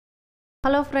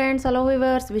Hello friends, hello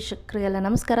viewers, ವೀಕ್ಷಕರಿಗೆಲ್ಲ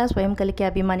ನಮಸ್ಕಾರ. ಸ್ವಯಂ ಕಲಿಕೆ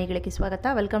ಅಭಿಮಾನಿಗಳಿಗೆ ಸ್ವಾಗತ.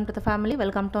 Welcome to the family,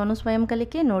 welcome to ಅನು ಸ್ವಯಂ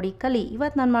ಕಲಿಕೆ. ನೋಡಿ ಕಲಿ.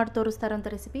 ಇವತ್ತು ನಾನು ಮಾಡಿ ತೋರಿಸ್ತಾ ಇರೋಂಥ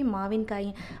ರೆಸಿಪಿ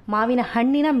ಮಾವಿನ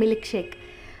ಹಣ್ಣಿನ ಮಿಲ್ಕ್ ಶೇಕ್.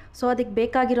 ಸೊ ಅದಕ್ಕೆ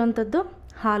ಬೇಕಾಗಿರೋಂಥದ್ದು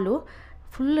ಹಾಲು.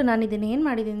 ಫುಲ್ ನಾನು ಇದನ್ನು ಏನು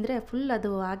ಮಾಡಿದ್ದೀನಿ ಅಂದರೆ ಫುಲ್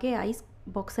ಅದು ಹಾಗೆ ಐಸ್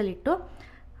ಬಾಕ್ಸಲ್ಲಿಟ್ಟು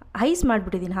ಐಸ್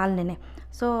ಮಾಡಿಬಿಟ್ಟಿದ್ದೀನಿ ಹಾಲನ್ನೇ.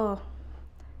 ಸೊ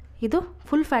ಇದು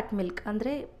ಫುಲ್ ಫ್ಯಾಟ್ ಮಿಲ್ಕ್,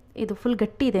 ಅಂದರೆ ಇದು ಫುಲ್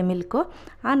ಗಟ್ಟಿ ಇದೆ ಮಿಲ್ಕು.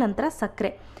 ಆ ನಂತರ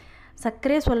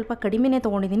ಸಕ್ಕರೆ ಸ್ವಲ್ಪ ಕಡಿಮೆನೇ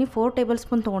ತೊಗೊಂಡಿದ್ದೀನಿ, 4 ಟೇಬಲ್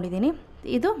ಸ್ಪೂನ್ ತೊಗೊಂಡಿದ್ದೀನಿ.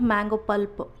 ಇದು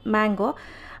ಮ್ಯಾಂಗೋ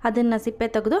ಅದನ್ನು ಸಿಪ್ಪೆ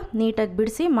ತೆಗೆದು ನೀಟಾಗಿ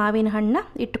ಬಿಡಿಸಿ ಮಾವಿನ ಹಣ್ಣನ್ನ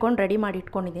ಇಟ್ಕೊಂಡು ರೆಡಿ ಮಾಡಿ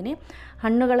ಇಟ್ಕೊಂಡಿದ್ದೀನಿ.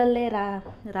 ಹಣ್ಣುಗಳಲ್ಲೇ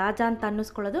ರಾಜ ಅಂತ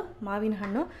ಅನ್ನಿಸ್ಕೊಳ್ಳೋದು ಮಾವಿನ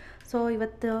ಹಣ್ಣು. ಸೊ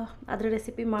ಇವತ್ತು ಅದರ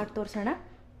ರೆಸಿಪಿ ಮಾಡಿ ತೋರಿಸೋಣ.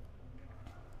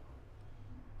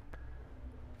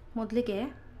 ಮೊದಲಿಗೆ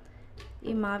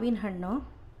ಈ ಮಾವಿನ ಹಣ್ಣು,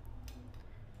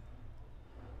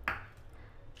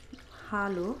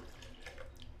 ಹಾಲು,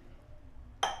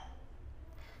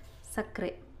 ಸಕ್ಕರೆ,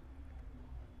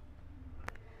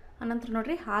 ಅನಂತರ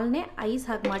ನೋಡಿರಿ ಹಾಲನ್ನೇ ಐಸ್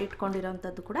ಹಾಕಿ ಮಾಡಿ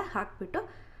ಇಟ್ಕೊಂಡಿರೋಂಥದ್ದು ಕೂಡ ಹಾಕಿಬಿಟ್ಟು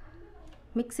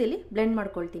ಮಿಕ್ಸಿಲಿ ಬ್ಲೆಂಡ್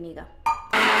ಮಾಡ್ಕೊಳ್ತೀನಿ. ಈಗ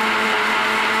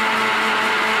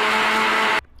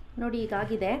ನೋಡಿ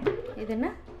ಈಗಾಗಿದೆ. ಇದನ್ನು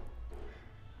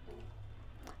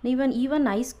ಈವನ್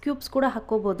ಐಸ್ ಕ್ಯೂಬ್ಸ್ ಕೂಡ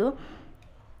ಹಾಕ್ಕೋಬೋದು,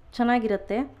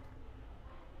 ಚೆನ್ನಾಗಿರುತ್ತೆ.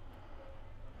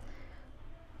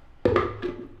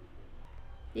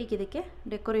 ಈಗ ಇದಕ್ಕೆ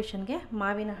ಡೆಕೋರೇಷನ್ಗೆ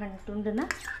ಮಾವಿನ ಹಣ್ಣು ತುಂಡನ್ನು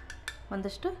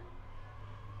ಒಂದಷ್ಟು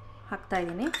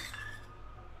ಹಾಕ್ತಾಯಿದ್ದೀನಿ.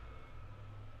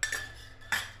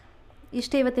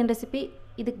 ಇಷ್ಟೇ ಇವತ್ತಿನ ರೆಸಿಪಿ.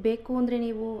 ಇದಕ್ಕೆ ಬೇಕು ಅಂದರೆ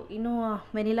ನೀವು ಇನ್ನೂ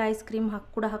ವೆನಿಲಾ ಐಸ್ ಕ್ರೀಮ್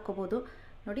ಕೂಡ ಹಾಕ್ಕೋಬೋದು.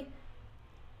 ನೋಡಿ,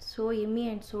 so yummy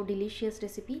and so delicious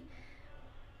recipe.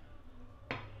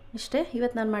 ಇಷ್ಟೇ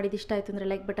ಇವತ್ತು ನಾನು ಮಾಡಿದ್ದು. ಇಷ್ಟ ಆಯಿತು ಅಂದರೆ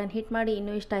ಲೈಕ್ ಬಟನ್ ಹಿಟ್ ಮಾಡಿ,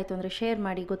 ಇನ್ನೂ ಇಷ್ಟ ಆಯಿತು ಅಂದರೆ ಶೇರ್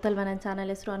ಮಾಡಿ. ಗೊತ್ತಲ್ವ ನನ್ನ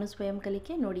ಚಾನಲ್ ಹೆಸರು ಅನು ಸ್ವಯಂ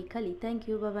ಕಲಿಕೆ. ನೋಡಿ ಕಲಿ. Thank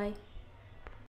you, bye.